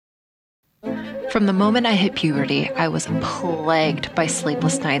From the moment I hit puberty, I was plagued by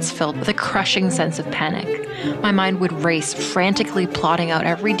sleepless nights filled with a crushing sense of panic. My mind would race, frantically plotting out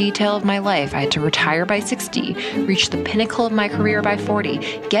every detail of my life. I had to retire by 60, reach the pinnacle of my career by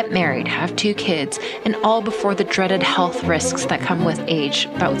 40, get married, have 2 kids, and all before the dreaded health risks that come with age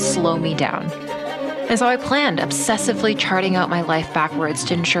that would slow me down. And so I planned, obsessively charting out my life backwards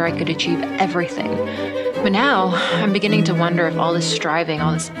to ensure I could achieve everything. But now, I'm beginning to wonder if all this striving,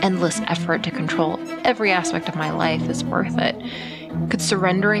 all this endless effort to control every aspect of my life is worth it. Could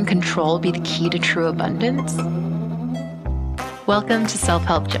surrendering control be the key to true abundance? Welcome to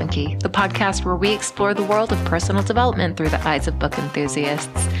Self-Help Junkie, the podcast where we explore the world of personal development through the eyes of book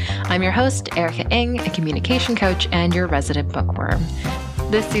enthusiasts. I'm your host, Erica Ng, a communication coach and your resident bookworm.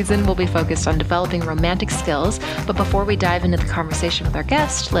 This season will be focused on developing romantic skills, but before we dive into the conversation with our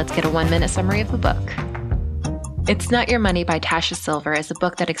guest, let's get a 1-minute summary of the book. It's Not Your Money by Tosha Silver is a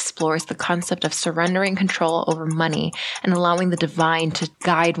book that explores the concept of surrendering control over money and allowing the divine to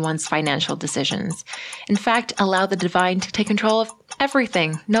guide one's financial decisions. In fact, allow the divine to take control of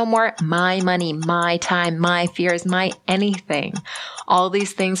everything. No more my money, my time, my fears, my anything. All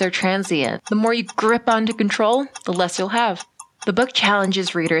these things are transient. The more you grip onto control, the less you'll have. The book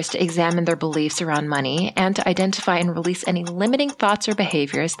challenges readers to examine their beliefs around money and to identify and release any limiting thoughts or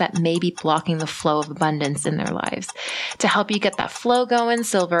behaviors that may be blocking the flow of abundance in their lives. To help you get that flow going,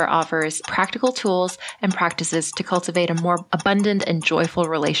 Silver offers practical tools and practices to cultivate a more abundant and joyful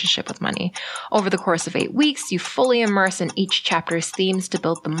relationship with money. Over the course of 8 weeks, you fully immerse in each chapter's themes to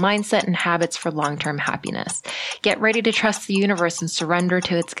build the mindset and habits for long-term happiness. Get ready to trust the universe and surrender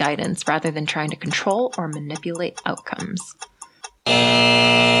to its guidance rather than trying to control or manipulate outcomes.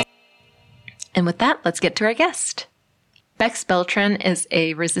 And with that, let's get to our guest. Bex Beltran is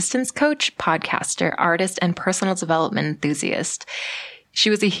a resistance coach, podcaster, artist, and personal development enthusiast.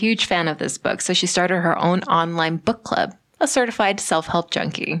 She was a huge fan of this book, so she started her own online book club, a certified self-help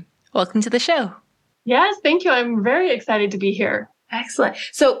junkie. Welcome to the show. Yes, thank you. I'm very excited to be here. Excellent.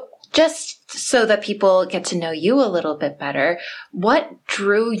 So just so that people get to know you a little bit better, what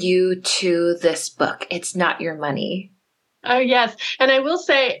drew you to this book, It's Not Your Money? Oh, yes. And I will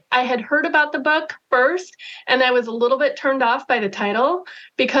say I had heard about the book first, and I was a little bit turned off by the title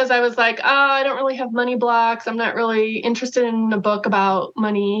because I was like, I don't really have money blocks. I'm not really interested in a book about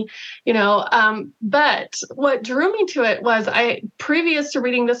money, But what drew me to it was previous to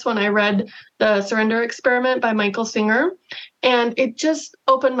reading this one, I read The Surrender Experiment by Michael Singer, and it just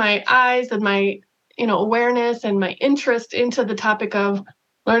opened my eyes and my, awareness and my interest into the topic of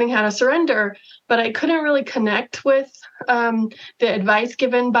learning how to surrender, but I couldn't really connect with the advice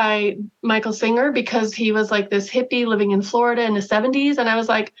given by Michael Singer because he was like this hippie living in Florida in the 70s. And I was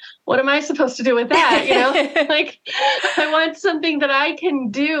like, what am I supposed to do with that? Like, I want something that I can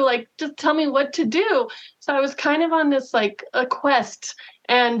do, like, just tell me what to do. So I was kind of on this, like, a quest.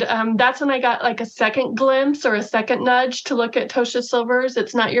 And that's when I got like a second glimpse or a second nudge to look at Tosha Silver's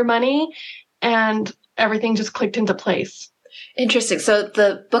It's Not Your Money. And everything just clicked into place. Interesting. So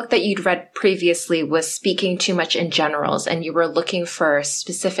the book that you'd read previously was speaking too much in generals, and you were looking for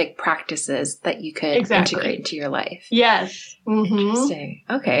specific practices that you could integrate into your life. Yes. Mm-hmm. Interesting.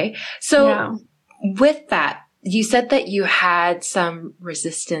 Okay. So with that, you said that you had some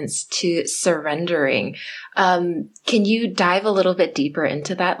resistance to surrendering. Can you dive a little bit deeper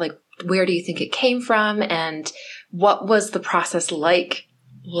into that? Like, where do you think it came from, and what was the process like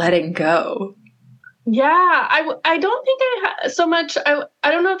letting go? Yeah, I don't think I had so much. I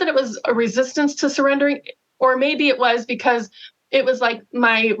don't know that it was a resistance to surrendering, or maybe it was because it was like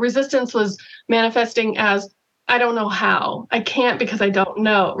my resistance was manifesting as I don't know how. I can't because I don't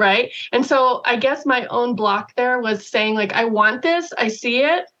know, right? And so I guess my own block there was saying like, I want this, I see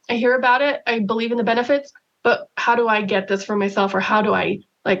it, I hear about it, I believe in the benefits, but how do I get this for myself, or how do I,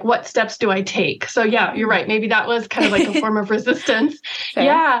 like, what steps do I take? So yeah, you're right. Maybe that was kind of like a form of resistance. Fair.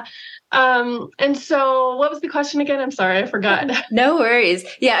 Yeah. And so what was the question again? I'm sorry, I forgot. No worries.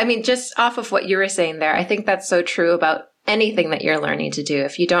 Yeah, I mean, just off of what you were saying there, I think that's so true about anything that you're learning to do.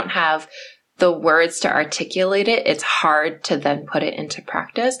 If you don't have the words to articulate it, it's hard to then put it into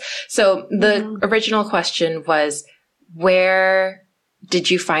practice. So the original question was, where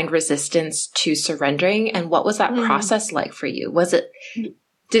did you find resistance to surrendering, and what was that process like for you?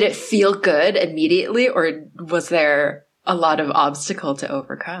 Did it feel good immediately, or was there a lot of obstacle to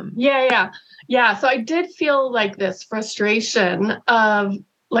overcome? Yeah. So I did feel like this frustration of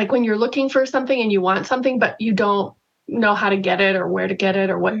like when you're looking for something and you want something, but you don't know how to get it or where to get it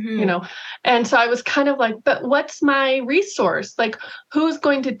or what, And so I was kind of like, but what's my resource? Like, who's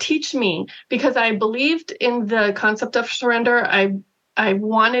going to teach me? Because I believed in the concept of surrender. I I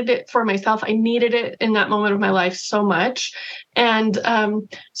wanted it for myself. I needed it in that moment of my life so much. And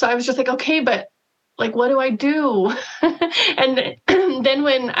so I was just like, okay, but like, what do I do? And then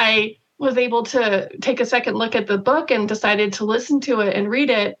when I was able to take a second look at the book and decided to listen to it and read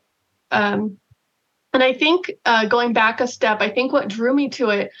it, and I think going back a step, I think what drew me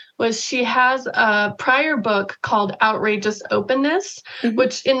to it was she has a prior book called Outrageous Openness,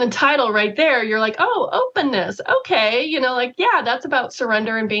 which in the title right there, you're like, oh, openness. Okay. Like, yeah, that's about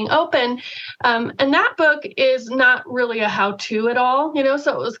surrender and being open. And that book is not really a how-to at all,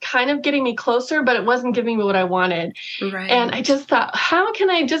 so it was kind of getting me closer, but it wasn't giving me what I wanted. Right. And I just thought, how can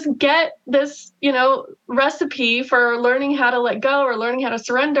I just get this, recipe for learning how to let go or learning how to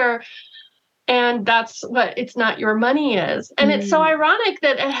surrender? And that's what It's Not Your Money is. And it's so ironic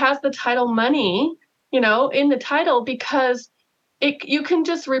that it has the title money, in the title, because you can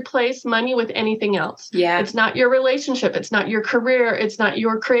just replace money with anything else. Yeah. It's not your relationship. It's not your career. It's not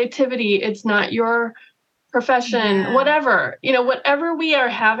your creativity. It's not your profession, whatever, whatever we are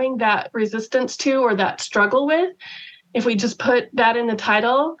having that resistance to or that struggle with, if we just put that in the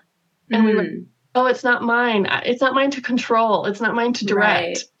title and it's not mine. It's not mine to control. It's not mine to direct.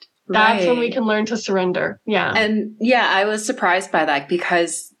 Right. That's when we can learn to surrender. Yeah. And yeah, I was surprised by that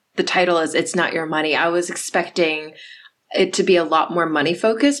because the title is It's Not Your Money. I was expecting it to be a lot more money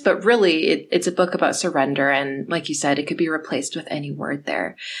focused, but really it's a book about surrender. And like you said, it could be replaced with any word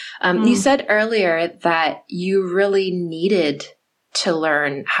there. You said earlier that you really needed to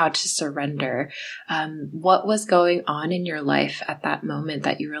learn how to surrender. What was going on in your life at that moment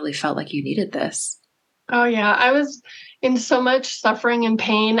that you really felt like you needed this? Oh, yeah. I was in so much suffering and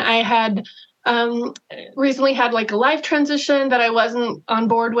pain. I had recently had like a life transition that I wasn't on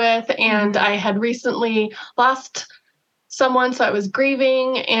board with. And I had recently lost someone, so I was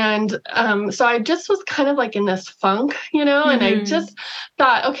grieving. And so I just was kind of like in this funk, and I just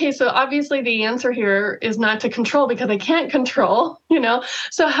thought, okay, so obviously the answer here is not to control because I can't control,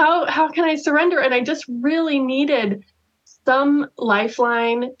 so how can I surrender? And I just really needed some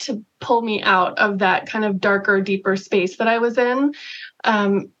lifeline to pull me out of that kind of darker, deeper space that I was in.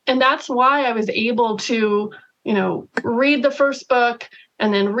 And that's why I was able to, read the first book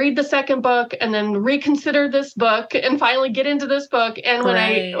and then read the second book and then reconsider this book and finally get into this book. And when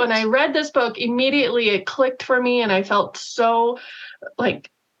I read this book, immediately it clicked for me and I felt so like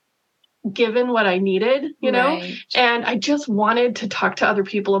given what I needed, and I just wanted to talk to other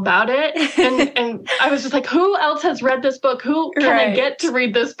people about it. And I was just like, who else has read this book? Who can I get to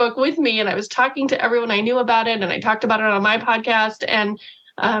read this book with me? And I was talking to everyone I knew about it, and I talked about it on my podcast. And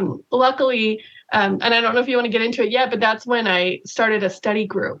luckily, and I don't know if you want to get into it yet, but that's when I started a study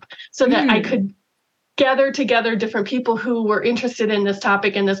group so that I could gather together different people who were interested in this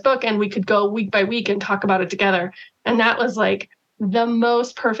topic in this book, and we could go week by week and talk about it together. And that was like the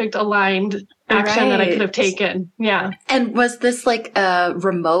most perfect aligned action that I could have taken. Yeah. And was this like a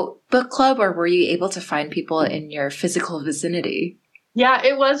remote book club, or were you able to find people in your physical vicinity? Yeah,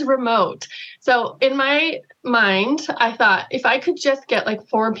 it was remote. So in my mind, I thought if I could just get like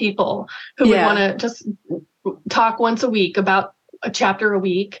 4 people who would want to just talk once a week about a chapter a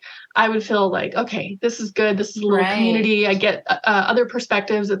week, I would feel like, okay, this is good. This is a little community. I get other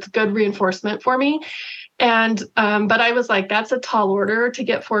perspectives. It's good reinforcement for me. And, but I was like, that's a tall order to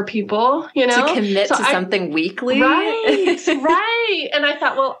get 4 people, To commit to something weekly. Right. And I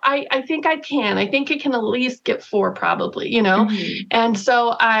thought, well, I think I can. I think it can at least get 4 probably, And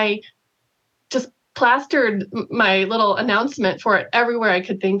so I just plastered my little announcement for it everywhere I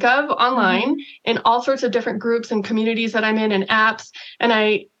could think of online in all sorts of different groups and communities that I'm in and apps. And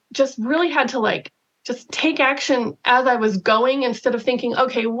I just really had to just take action as I was going instead of thinking,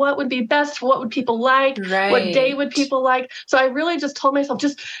 okay, what would be best? What would people like? What day would people like? So I really just told myself,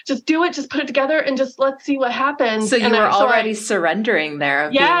 just do it, just put it together and just let's see what happens. So you were already surrendering there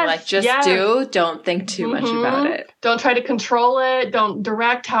of being like, don't think too much about it. Don't try to control it. Don't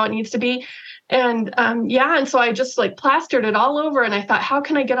direct how it needs to be. And and so I just plastered it all over, and I thought, how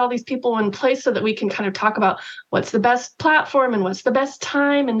can I get all these people in place so that we can kind of talk about what's the best platform and what's the best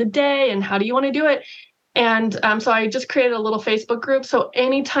time in the day and how do you want to do it? And so I just created a little Facebook group. So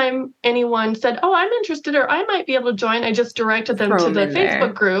anytime anyone said, oh, I'm interested or I might be able to join, I just directed them to the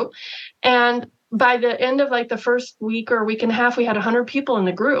Facebook group. And by the end of the first week or week and a half, we had 100 people in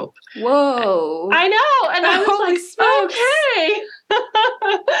the group. Whoa. I know. And I was okay.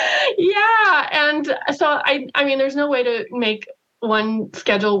 Yeah. And so I mean, there's no way to make one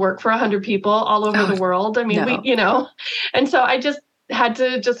schedule work for 100 people all over the world. I mean, and so I just had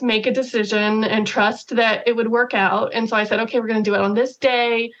to just make a decision and trust that it would work out. And so I said, okay, we're going to do it on this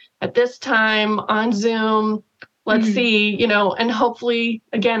day at this time on Zoom. Let's see, and hopefully,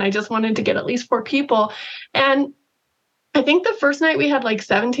 again, I just wanted to get at least 4 people. And I think the first night we had like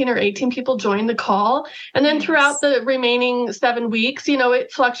 17 or 18 people join the call. And then throughout the remaining 7 weeks,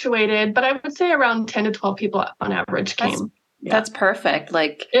 it fluctuated, but I would say around 10 to 12 people on average came. That's perfect.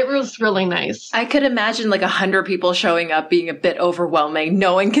 Like, it was really nice. I could imagine like 100 people showing up being a bit overwhelming.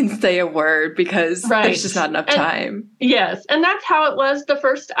 No one can say a word because there's just not enough time. Yes. And that's how it was the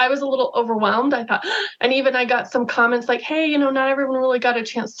first. I was a little overwhelmed. I thought, and even I got some comments like, hey, not everyone really got a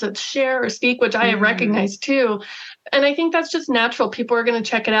chance to share or speak, which I recognize too. And I think that's just natural. People are going to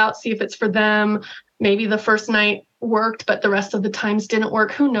check it out, see if it's for them. Maybe the first night worked, but the rest of the times didn't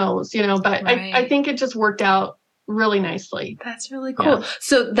work. Who knows, but I think it just worked out really nicely. That's really cool. Yeah.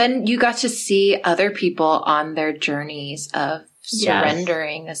 So then you got to see other people on their journeys of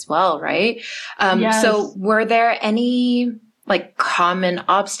surrendering as well, right? So were there any like common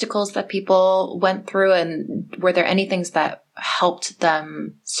obstacles that people went through, and were there any things that helped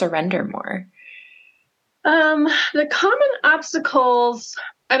them surrender more? The common obstacles,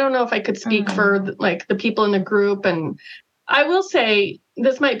 I don't know if I could speak for like the people in the group, and I will say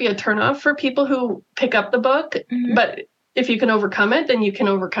this might be a turnoff for people who pick up the book, but if you can overcome it, then you can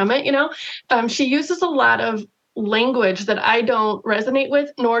overcome it, She uses a lot of language that I don't resonate with,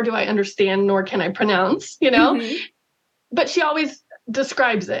 nor do I understand, nor can I pronounce, but she always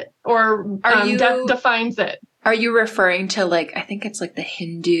describes it or defines it. Are you referring to like, I think it's like the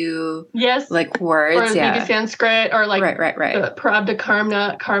Hindu like words? Or maybe Sanskrit or like the Prabda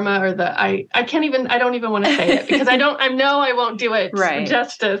karma or the, I don't even want to say it because I know I won't do it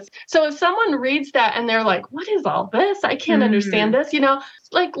justice. So if someone reads that and they're like, what is all this? I can't understand this,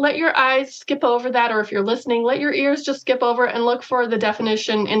 like let your eyes skip over that. Or if you're listening, let your ears just skip over and look for the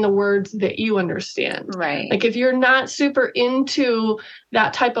definition in the words that you understand. Right. Like if you're not super into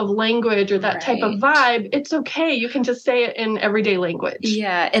that type of language or that type of vibe, it's okay. You can just say it in everyday language.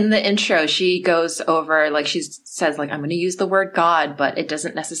 Yeah. In the intro, she goes over, like she says, like, I'm going to use the word God, but it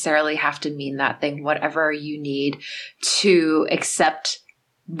doesn't necessarily have to mean that thing. Whatever you need to accept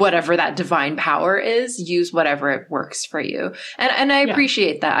whatever that divine power is, use whatever it works for you. And I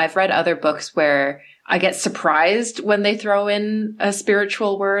appreciate that. I've read other books where I get surprised when they throw in a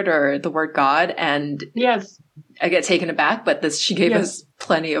spiritual word or the word God, and I get taken aback, but she gave us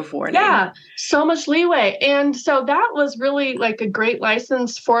plenty of warning. Yeah, so much leeway. And so that was really like a great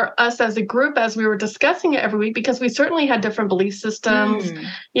license for us as a group as we were discussing it every week, because we certainly had different belief systems,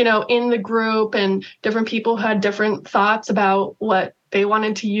 in the group, and different people had different thoughts about what they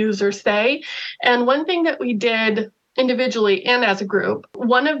wanted to use or say. And one thing that we did individually and as a group,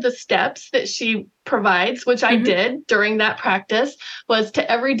 one of the steps that she provides, which I did during that practice, was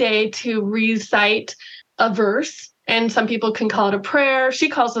to every day to recite a verse. And some people can call it a prayer. She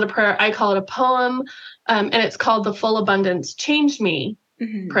calls it a prayer. I call it a poem. And it's called the Full Abundance Change Me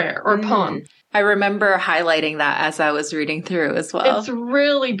prayer or poem. I remember highlighting that as I was reading through as well. It's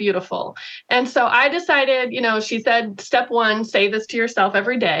really beautiful. And so I decided, she said, step 1, say this to yourself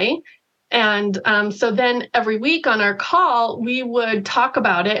every day. And so then every week on our call, we would talk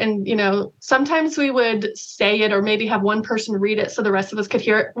about it. And, sometimes we would say it or maybe have one person read it so the rest of us could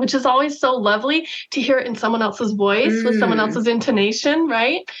hear it, which is always so lovely to hear it in someone else's voice with someone else's intonation,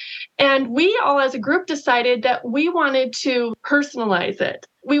 right? And we all as a group decided that we wanted to personalize it.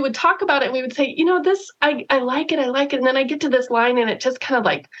 We would talk about it and we would say, this, I like it. And then I get to this line and it just kind of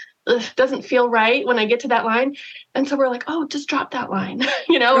like, doesn't feel right when I get to that line. And so we're like, oh, just drop that line,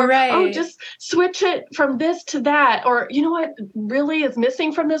 or, oh, just switch it from this to that. Or, what really is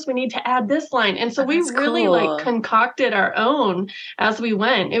missing from this? We need to add this line. And so we really like concocted our own as we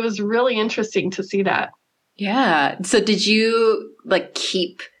went. It was really interesting to see that. Yeah. So did you like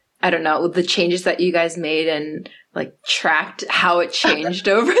keep, I don't know, the changes that you guys made and like tracked how it changed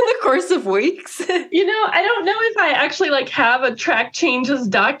over the course of weeks? I don't know if I actually like have a track changes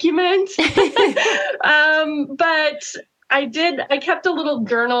document, but I kept a little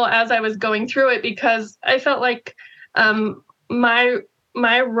journal as I was going through it, because I felt like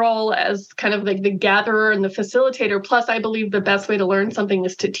my role as kind of like the gatherer and the facilitator, plus I believe the best way to learn something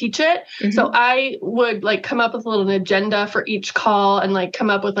is to teach it. So I would like come up with a little agenda for each call and like come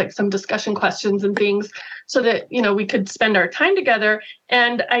up with like some discussion questions and things so that, we could spend our time together.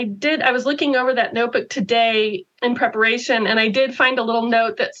 And I was looking over that notebook today in preparation, and I did find a little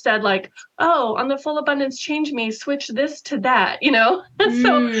note that said like, oh, on the Full Abundance Change Me, switch this to that,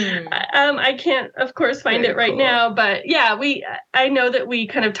 So I can't, of course, find it right now. But yeah, I know that we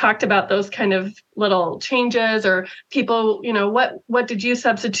kind of talked about those kind of little changes, or people, what did you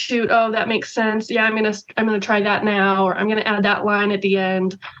substitute? Oh, that makes sense. Yeah, I'm gonna try that now, or I'm gonna add that line at the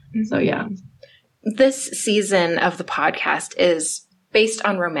end. So yeah. this season of the podcast is based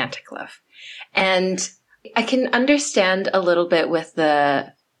on romantic love. And I can understand a little bit with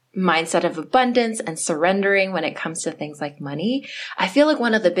the mindset of abundance and surrendering when it comes to things like money. I feel like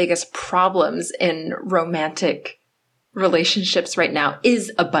one of the biggest problems in romantic relationships right now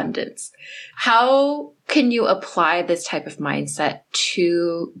is abundance. How can you apply this type of mindset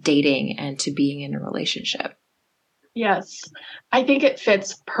to dating and to being in a relationship? Yes, I think it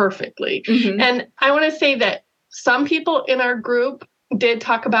fits perfectly. And I want to say that some people in our group did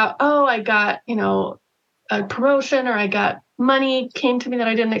talk about, oh, I got, a promotion, or I got money came to me that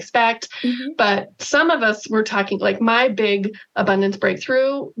I didn't expect. But some of us were talking, like, my big abundance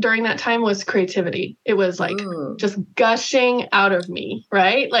breakthrough during that time was creativity. It was like just gushing out of me,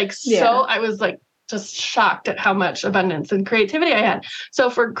 right? Like, so I was like just shocked at how much abundance and creativity I had. So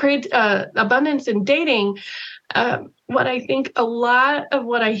for abundance in dating, what I think a lot of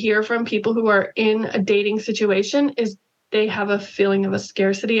what I hear from people who are in a dating situation is they have a feeling of a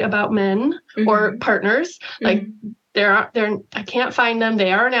scarcity about men or partners. Like I can't find them.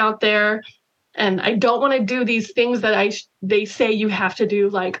 They aren't out there. And I don't want to do these things that they say you have to do,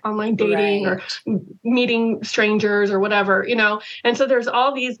 like online dating or meeting strangers or whatever, And so there's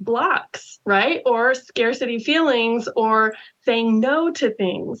all these blocks, right? Or scarcity feelings or saying no to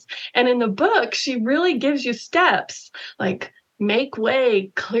things. And in the book, she really gives you steps like make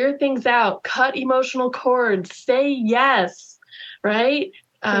way, clear things out, cut emotional cords, say yes, right?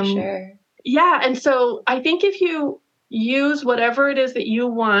 For sure. Yeah. And so I think if you use whatever it is that you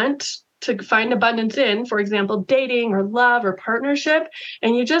want to find abundance in, for example, dating or love or partnership,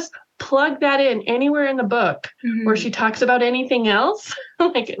 and you just plug that in anywhere in the book where she talks about anything else,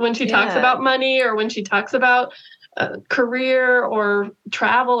 like when she talks about money or when she talks about career or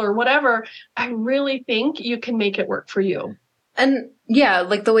travel or whatever, I really think you can make it work for you. And yeah,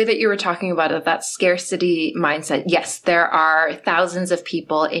 like the way that you were talking about it, that scarcity mindset. Yes, there are thousands of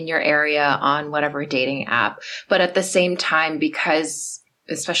people in your area on whatever dating app. But at the same time, because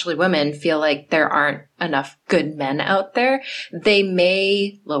especially women feel like there aren't enough good men out there, they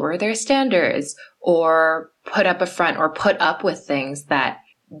may lower their standards or put up a front or put up with things that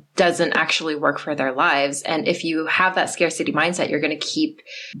doesn't actually work for their lives. And if you have that scarcity mindset, you're going to keep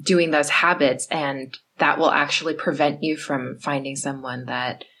doing those habits, and that will actually prevent you from finding someone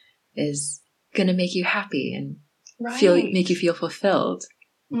that is going to make you happy and make you feel fulfilled.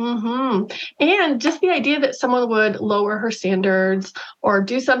 And just the idea that someone would lower her standards or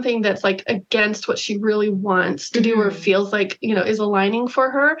do something that's like against what she really wants to do or feels like, is aligning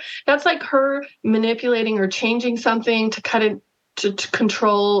for her. That's like her manipulating or changing something to to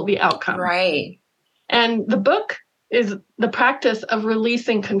control the outcome. Right. And the book is the practice of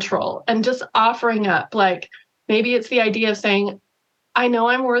releasing control and just offering up. Like maybe it's the idea of saying, I know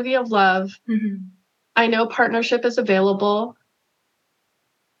I'm worthy of love. I know partnership is available.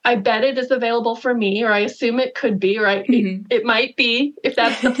 I bet it is available for me, or I assume it could be, right? It might be if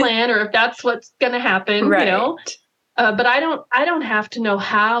that's the plan or if that's what's going to happen, But I don't have to know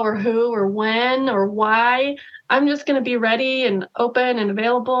how or who or when or why. I'm just going to be ready and open and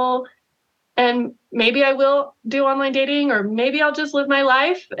available. And maybe I will do online dating, or maybe I'll just live my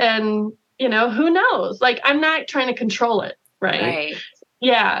life. And, who knows? Like, I'm not trying to control it. Right.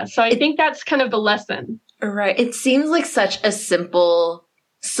 Yeah. So I think that's kind of the lesson. Right. It seems like such a simple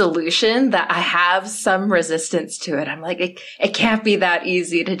solution that I have some resistance to it. I'm like, it can't be that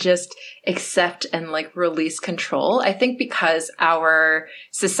easy to just accept and like release control. I think because our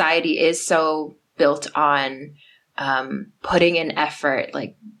society is so built on putting in effort,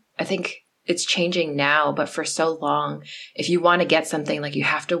 like I think it's changing now, but for so long, if you want to get something, like you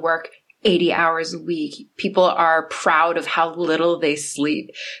have to work 80 hours a week. People are proud of how little they sleep.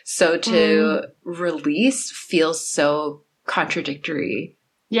 So to release feels so contradictory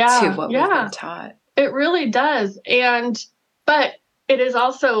to what we've been taught. It really does. But it is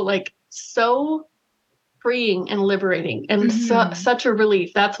also like so freeing and liberating and such a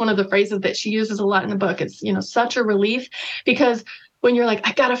relief. That's one of the phrases that she uses a lot in the book. It's, such a relief, because when you're like,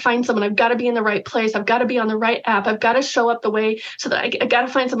 I got to find someone, I've got to be in the right place, I've got to be on the right app, I've got to show up the way so that I got to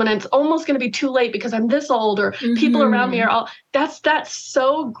find someone, and it's almost going to be too late because I'm this old, or people around me are all, that's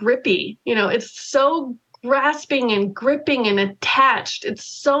so grippy. It's so grasping and gripping and attached. It's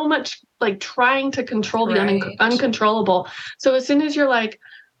so much like trying to control the uncontrollable. So as soon as you're like,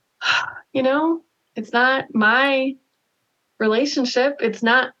 it's not my relationship, it's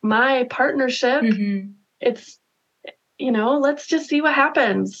not my partnership, it's, let's just see what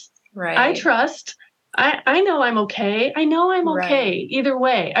happens. Right. I trust. I know I'm okay. I know I'm okay either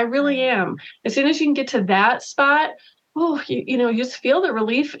way. I really am. As soon as you can get to that spot, you just feel the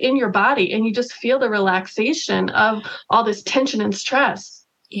relief in your body, and you just feel the relaxation of all this tension and stress.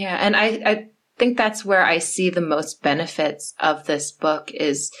 Yeah. And I think that's where I see the most benefits of this book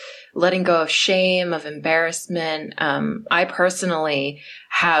is letting go of shame, of embarrassment. I personally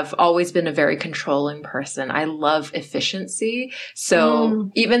have always been a very controlling person. I love efficiency.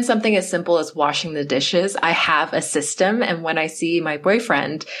 So even something as simple as washing the dishes, I have a system. And when I see my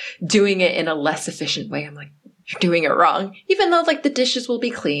boyfriend doing it in a less efficient way, I'm like, you're doing it wrong, even though like the dishes will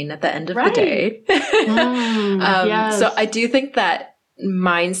be clean at the end of the day. Yes. So I do think that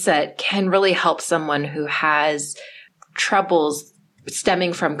mindset can really help someone who has troubles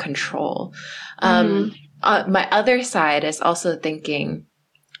stemming from control. My other side is also thinking,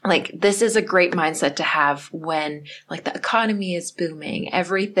 like, this is a great mindset to have when like the economy is booming,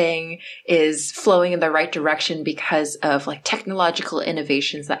 everything is flowing in the right direction because of like technological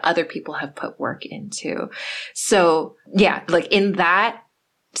innovations that other people have put work into. So yeah, like in that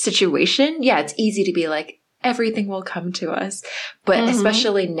situation, yeah, it's easy to be like, everything will come to us. But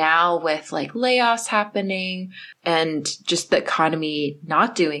especially now with like layoffs happening and just the economy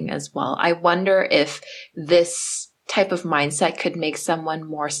not doing as well, I wonder if this type of mindset could make someone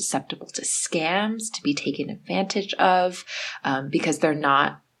more susceptible to scams, to be taken advantage of, because they're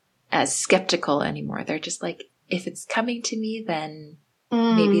not as skeptical anymore. They're just like, if it's coming to me, then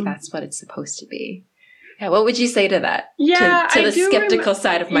maybe that's what it's supposed to be. Yeah, what would you say to that? Yeah, to the skeptical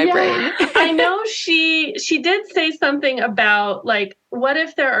side of my brain. I know she did say something about like, what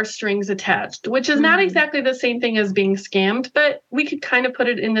if there are strings attached, which is not exactly the same thing as being scammed, but we could kind of put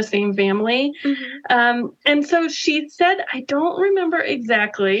it in the same family. And so she said, I don't remember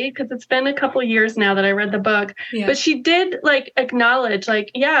exactly because it's been a couple years now that I read the book, but she did like acknowledge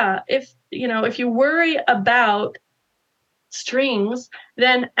like, yeah, if you worry about strings,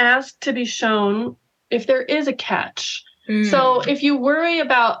 then ask to be shown if there is a catch. So if you worry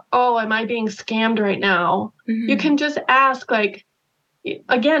about, oh, am I being scammed right now? You can just ask, like,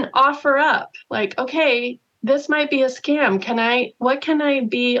 again, offer up, like, okay, this might be a scam. What can I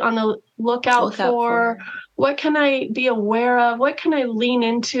be on the lookout for? What can I be aware of? What can I lean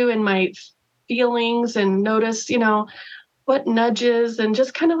into in my feelings and notice, what nudges, and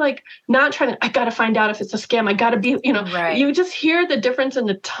just kind of like not trying to, I got to find out if it's a scam. I got to be, you just hear the difference in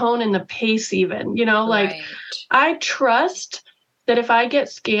the tone and the pace even, like I trust that if I get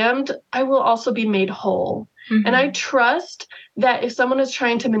scammed, I will also be made whole. And I trust that if someone is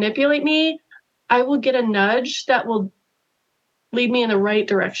trying to manipulate me, I will get a nudge that will lead me in the right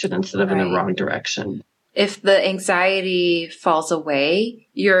direction instead of in the wrong direction. If the anxiety falls away,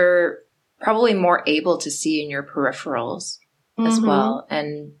 you're probably more able to see in your peripherals as well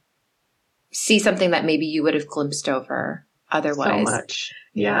and see something that maybe you would have glimpsed over otherwise. So much.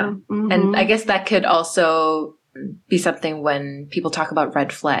 Yeah. And I guess that could also be something when people talk about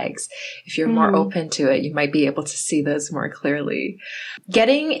red flags. If you're more open to it, you might be able to see those more clearly.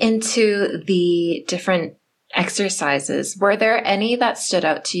 Getting into the different exercises, were there any that stood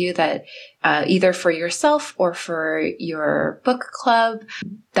out to you that either for yourself or for your book club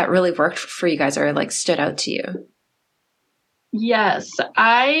that really worked for you guys or like stood out to you? Yes,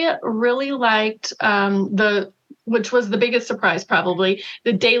 I really liked which was the biggest surprise probably,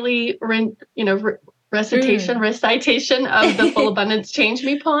 the daily recitation of the Full Abundance Change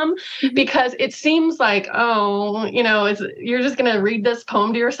Me poem, because it seems like, you're just going to read this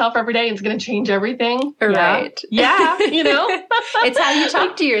poem to yourself every day and it's going to change everything. Right. Yeah. It's how you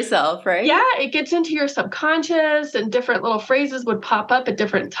talk to yourself, right? Yeah. It gets into your subconscious and different little phrases would pop up at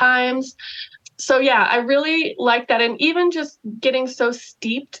different times. So yeah, I really like that. And even just getting so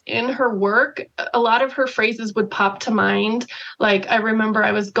steeped in her work, a lot of her phrases would pop to mind. Like I remember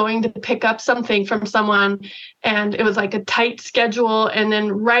I was going to pick up something from someone and it was like a tight schedule. And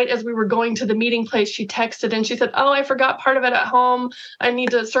then right as we were going to the meeting place, she texted and she said, oh, I forgot part of it at home. I need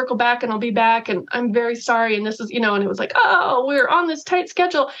to circle back and I'll be back. And I'm very sorry. And this is, and it was like, oh, we're on this tight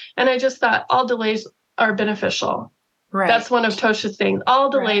schedule. And I just thought all delays are beneficial. Right. That's one of Tosha's things. All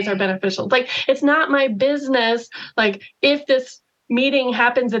delays are beneficial. Like, it's not my business. Like, if this meeting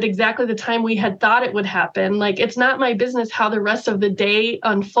happens at exactly the time we had thought it would happen, like, it's not my business how the rest of the day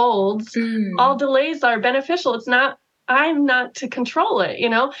unfolds. All delays are beneficial. I'm not to control it,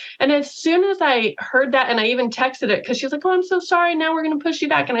 And as soon as I heard that, and I even texted it because she was like, oh, I'm so sorry. Now we're going to push you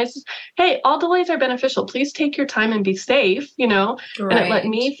back. And I said, hey, all delays are beneficial. Please take your time and be safe, And it let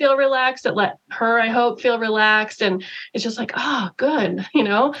me feel relaxed. It let her, I hope, feel relaxed. And it's just like, oh, good.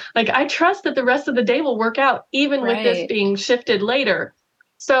 Like I trust that the rest of the day will work out, even with this being shifted later.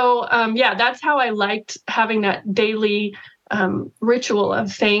 So, that's how I liked having that daily ritual of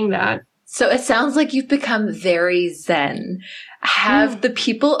saying that. So it sounds like you've become very zen. Have the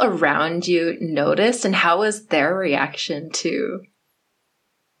people around you noticed, and how was their reaction to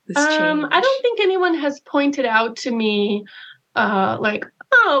this change? I don't think anyone has pointed out to me, like,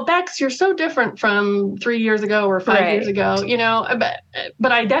 oh, Bex, you're so different from 3 years ago or 5 years ago, you know,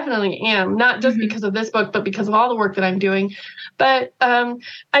 but I definitely am, not just because of this book, but because of all the work that I'm doing. But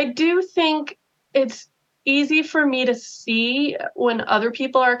I do think it's easy for me to see when other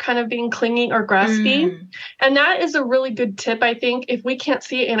people are kind of being clingy or graspy. And that is a really good tip, I think. If we can't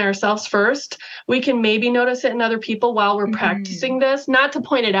see it in ourselves first, we can maybe notice it in other people while we're practicing this, not to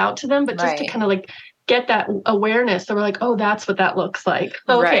point it out to them, but just to kind of like get that awareness. So we're like, oh, that's what that looks like.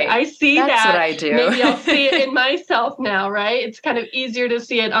 Okay, I see that. That's what I do. Maybe I'll see it in myself now, right? It's kind of easier to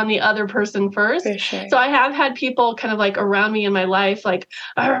see it on the other person first. For sure. So I have had people kind of like around me in my life, like,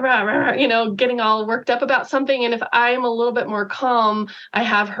 you know, getting all worked up about something. And if I'm a little bit more calm, I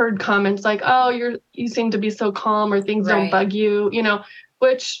have heard comments like, oh, you seem to be so calm, or things don't bug you, you know,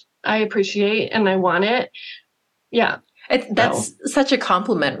 which I appreciate and I want it. Yeah. That's such a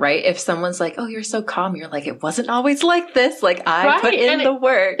compliment, right? If someone's like, oh, you're so calm, you're like, it wasn't always like this. Like, I put in the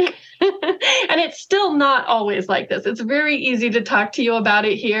work. And it's still not always like this. It's very easy to talk to you about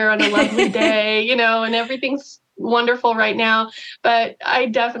it here on a lovely day, you know, and everything's wonderful right now. But I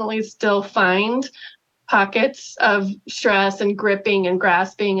definitely still find pockets of stress and gripping and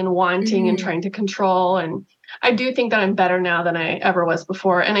grasping and wanting and trying to control. And I do think that I'm better now than I ever was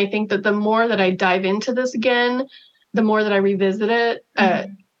before. And I think that the more that I dive into this again, the more that I revisit it,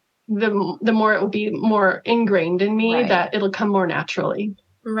 the more it will be more ingrained in me, that it'll come more naturally.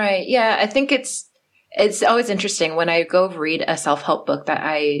 Right. Yeah. I think it's always interesting when I go read a self-help book that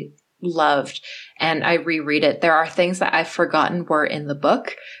I loved and I reread it. There are things that I've forgotten were in the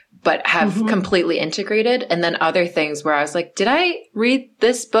book, but have completely integrated. And then other things where I was like, did I read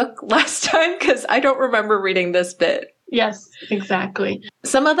this book last time? Because I don't remember reading this bit. Yes, exactly.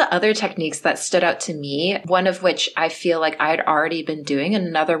 Some of the other techniques that stood out to me, one of which I feel like I'd already been doing, and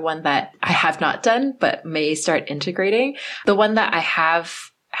another one that I have not done, but may start integrating. The one that I have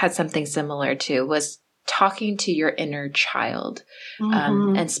had something similar to was talking to your inner child,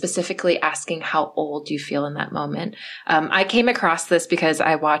 and specifically asking how old you feel in that moment. I came across this because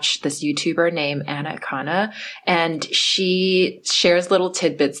I watched this YouTuber named Anna Kana, and she shares little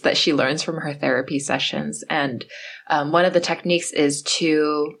tidbits that she learns from her therapy sessions. And one of the techniques is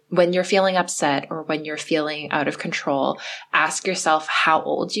to, when you're feeling upset or when you're feeling out of control, ask yourself how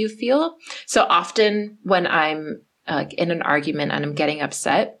old you feel. So often when I'm in an argument and I'm getting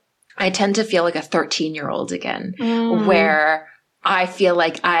upset, I tend to feel like a 13-year-old again, where I feel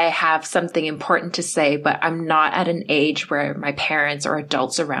like I have something important to say, but I'm not at an age where my parents or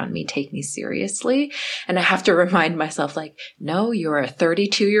adults around me take me seriously. And I have to remind myself, like, no, you're a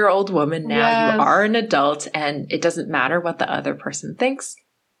 32-year-old woman now. Yes. You are an adult, and it doesn't matter what the other person thinks.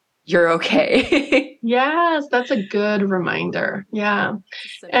 You're okay. Yes, that's a good reminder. Yeah.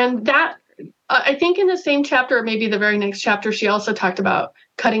 And that, I think in the same chapter, or maybe the very next chapter, she also talked about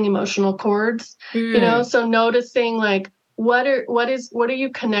cutting emotional cords, you know, so noticing like, what are you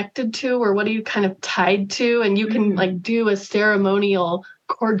connected to, or what are you kind of tied to? And you can like do a ceremonial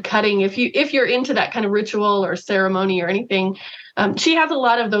cord cutting if you're into that kind of ritual or ceremony or anything. She has a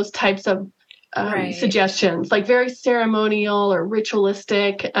lot of those types of suggestions, like very ceremonial or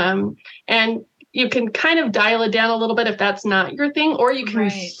ritualistic. And you can kind of dial it down a little bit if that's not your thing, or you can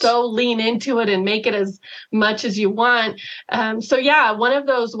so lean into it and make it as much as you want. So yeah, one of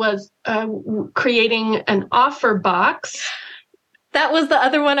those was creating an offer box. That was the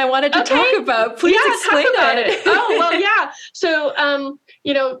other one I wanted to talk about. Please explain it. Oh, well, yeah. So,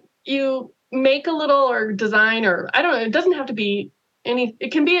 you know, you make a little or design, or I don't know, it doesn't have to be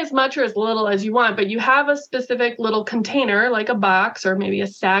it can be as much or as little as you want, but you have a specific little container, like a box or maybe a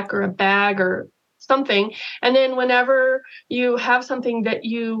sack or a bag or something. And then whenever you have something that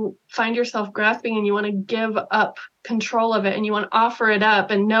you find yourself grasping and you want to give up control of it and you want to offer it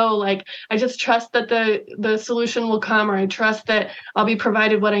up and know, like, I just trust that the solution will come, or I trust that I'll be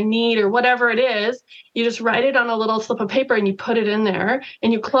provided what I need, or whatever it is, you just write it on a little slip of paper and you put it in there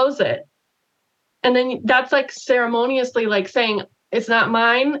and you close it. And then that's like ceremoniously like saying, it's not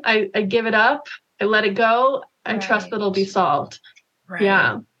mine. I give it up. I let it go. I trust that it'll be solved. Right.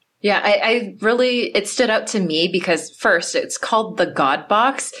 Yeah. Yeah, I really, it stood out to me because first it's called the God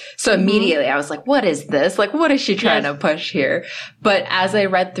box. So immediately I was like, what is this? Like, what is she trying to push here? But as I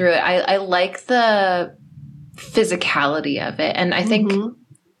read through it, I like the physicality of it. And I think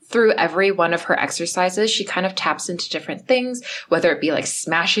through every one of her exercises, she kind of taps into different things, whether it be like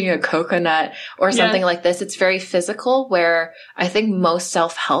smashing a coconut or something like this. It's very physical, where I think most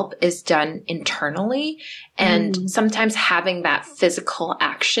self-help is done internally. And sometimes having that physical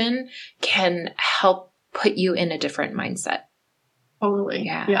action can help put you in a different mindset. Totally.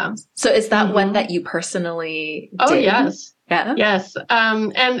 Yeah. So is that one that you personally did? Oh, yes. Yeah. Yes.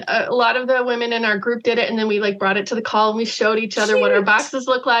 And a lot of the women in our group did it. And then we like brought it to the call and we showed each other what our boxes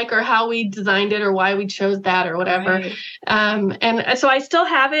look like or how we designed it or why we chose that or whatever. Right. And so I still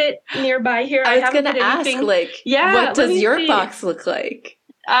have it nearby here. I was going to ask, what does your box look like?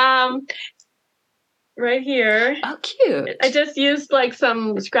 Right here. Oh, cute. I just used like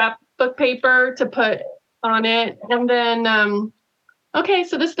some scrapbook paper to put on it. And then, okay,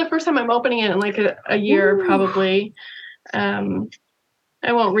 so this is the first time I'm opening it in like a year, probably. I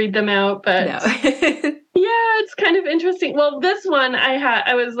won't read them out, but no. Yeah, it's kind of interesting. Well, this one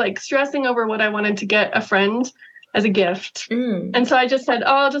I was like stressing over what I wanted to get a friend as a gift. And so I just said,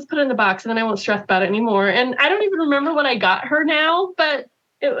 oh, I'll just put it in the box and then I won't stress about it anymore. And I don't even remember what I got her now, but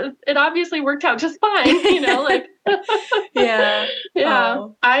it obviously worked out just fine, like. Yeah.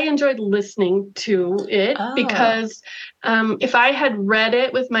 Oh. I enjoyed listening to it because if I had read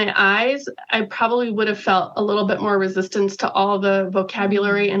it with my eyes, I probably would have felt a little bit more resistance to all the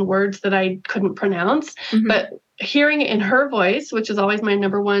vocabulary and words that I couldn't pronounce. But hearing it in her voice, which is always my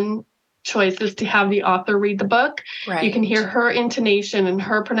number one choice, is to have the author read the book. Right. You can hear her intonation and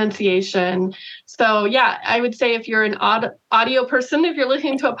her pronunciation. So yeah, I would say if you're an audio person, if you're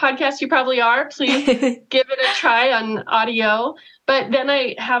listening to a podcast, you probably are, please give it a try on audio. But then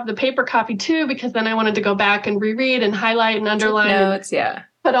I have the paper copy too, because then I wanted to go back and reread and highlight and underline. Notes,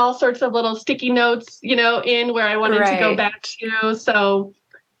 put all sorts of little sticky notes, in where I wanted to go back to. So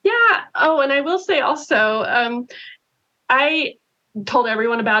yeah. Oh, and I will say also, I told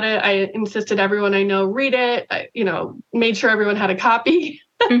everyone about it. I insisted everyone I know read it. I, made sure everyone had a copy.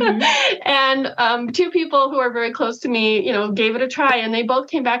 And two people who are very close to me, gave it a try, and they both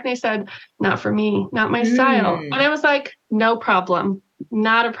came back and they said, not for me, not my style. And I was like, no problem.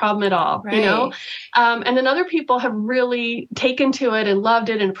 Not a problem at all, And then other people have really taken to it and loved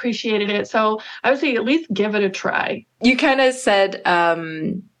it and appreciated it. So I would say at least give it a try. You kind of said,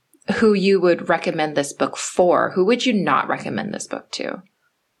 who you would recommend this book for. Who would you not recommend this book to?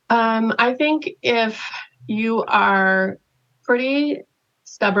 I think if you are pretty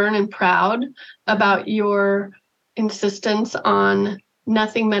stubborn and proud about your insistence on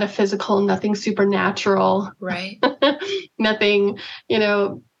nothing metaphysical, nothing supernatural, right? Nothing,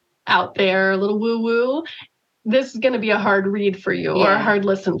 out there, a little woo-woo, this is going to be a hard read for you or a hard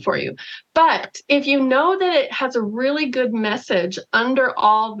listen for you. But if you know that it has a really good message under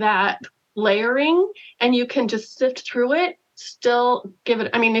all that layering and you can just sift through it, still give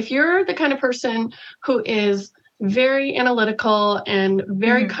it. I mean, if you're the kind of person who is very analytical and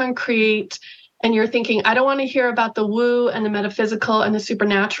very concrete and you're thinking, I don't want to hear about the woo and the metaphysical and the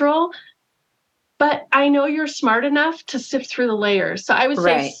supernatural, but I know you're smart enough to sift through the layers. So I would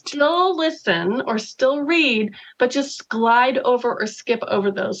say still listen or still read, but just glide over or skip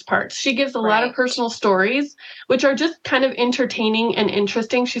over those parts. She gives a lot of personal stories, which are just kind of entertaining and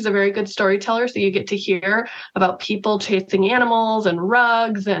interesting. She's a very good storyteller. So you get to hear about people chasing animals and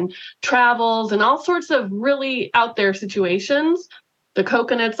rugs and travels and all sorts of really out there situations. The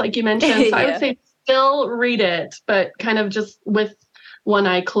coconuts, like you mentioned. So I would say still read it, but kind of just with one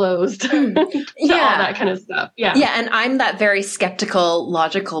eye closed. All that kind of stuff. Yeah. And I'm that very skeptical,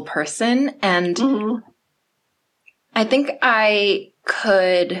 logical person. And I think I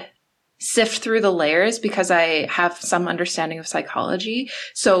could sift through the layers because I have some understanding of psychology.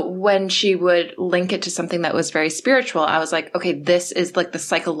 So when she would link it to something that was very spiritual, I was like, okay, this is like the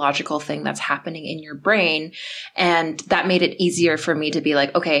psychological thing that's happening in your brain. And that made it easier for me to be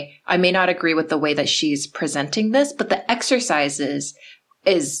like, okay, I may not agree with the way that she's presenting this, but the exercises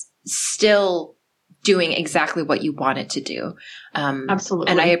is still doing exactly what you want it to do.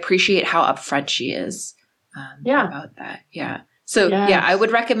 Absolutely. And I appreciate how upfront she is about that. Yeah. So I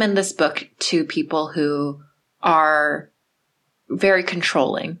would recommend this book to people who are very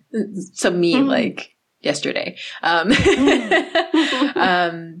controlling. So me, like yesterday. But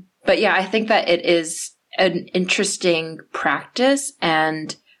yeah, I think that it is an interesting practice,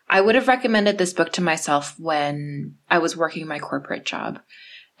 and I would have recommended this book to myself when I was working my corporate job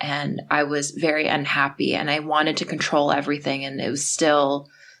and I was very unhappy and I wanted to control everything, and I still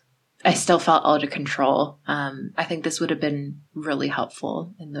felt out of control. I think this would have been really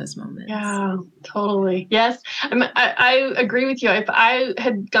helpful in those moments. Yeah, totally. Yes. I agree with you. If I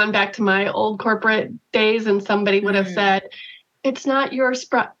had gone back to my old corporate days and somebody would have said, it's not your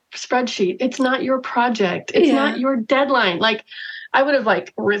spreadsheet. It's not your project. It's not your deadline. Like, I would have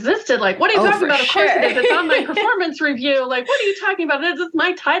like resisted, like, what are you talking about? Of course it is. It's on my performance review. Like, what are you talking about? This is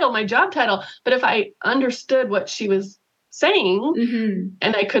my title, my job title. But if I understood what she was saying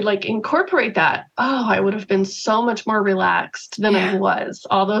and I could like incorporate that, I would have been so much more relaxed than I was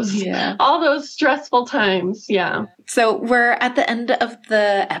all those stressful times. Yeah. So we're at the end of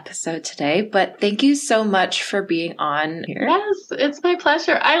the episode today, but thank you so much for being on here. Yes, it's my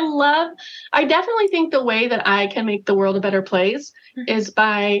pleasure. I definitely think the way that I can make the world a better place is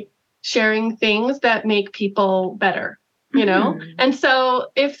by sharing things that make people better. You know? And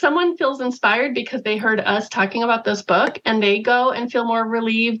so if someone feels inspired because they heard us talking about this book and they go and feel more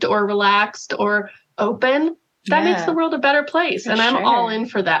relieved or relaxed or open, that makes the world a better place. And I'm all in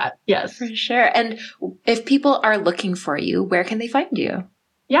for that. Yes. For sure. And if people are looking for you, where can they find you?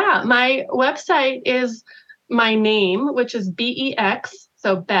 Yeah, my website is my name, which is BEX,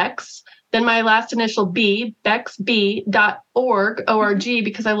 so Bex. Then my last initial B, bexb.org, O-R-G,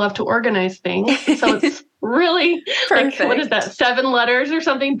 because I love to organize things. So it's really, like, what is that, 7 letters or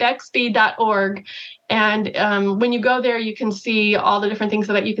something, bexb.org. And when you go there, you can see all the different things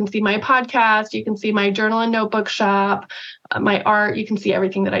so that you can see my podcast, you can see my journal and notebook shop, my art, you can see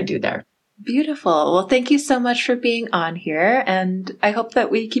everything that I do there. Beautiful. Well, thank you so much for being on here. And I hope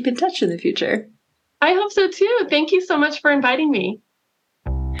that we keep in touch in the future. I hope so too. Thank you so much for inviting me.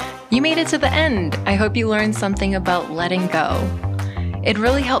 You made it to the end. I hope you learned something about letting go. It'd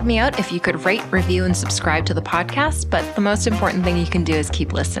really help me out if you could rate, review, and subscribe to the podcast, but the most important thing you can do is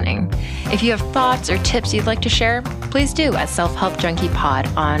keep listening. If you have thoughts or tips you'd like to share, please do at Self Help Junkie Pod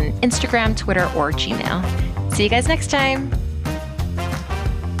on Instagram, Twitter, or Gmail. See you guys next time.